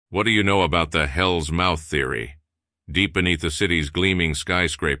What do you know about the Hell's Mouth theory? Deep beneath the city's gleaming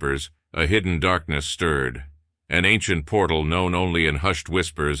skyscrapers, a hidden darkness stirred. An ancient portal known only in hushed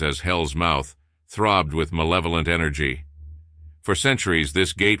whispers as Hell's Mouth throbbed with malevolent energy. For centuries,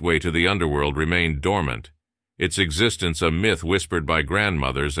 this gateway to the underworld remained dormant, its existence a myth whispered by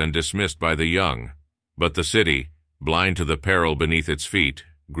grandmothers and dismissed by the young. But the city, blind to the peril beneath its feet,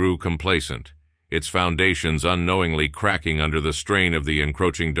 grew complacent, its foundations unknowingly cracking under the strain of the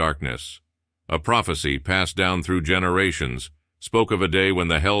encroaching darkness. A prophecy passed down through generations spoke of a day when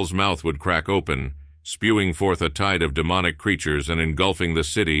the Hell's Mouth would crack open, spewing forth a tide of demonic creatures and engulfing the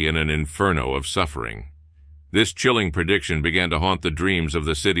city in an inferno of suffering. This chilling prediction began to haunt the dreams of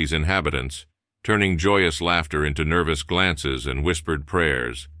the city's inhabitants, turning joyous laughter into nervous glances and whispered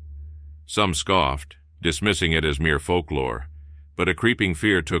prayers. Some scoffed, dismissing it as mere folklore, but a creeping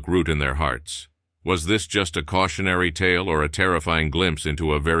fear took root in their hearts. Was this just a cautionary tale or a terrifying glimpse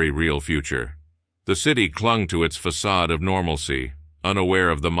into a very real future? The city clung to its facade of normalcy,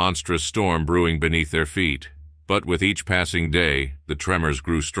 unaware of the monstrous storm brewing beneath their feet. But with each passing day, the tremors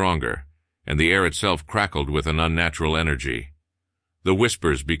grew stronger, and the air itself crackled with an unnatural energy. The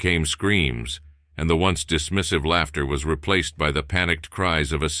whispers became screams, and the once dismissive laughter was replaced by the panicked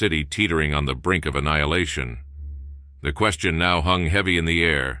cries of a city teetering on the brink of annihilation. The question now hung heavy in the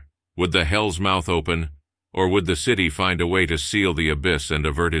air. Would the Hell's Mouth open, or would the city find a way to seal the abyss and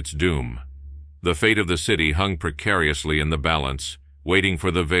avert its doom? The fate of the city hung precariously in the balance, waiting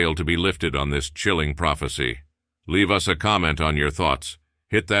for the veil to be lifted on this chilling prophecy. Leave us a comment on your thoughts.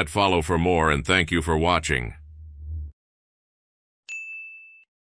 Hit that follow for more, and thank you for watching.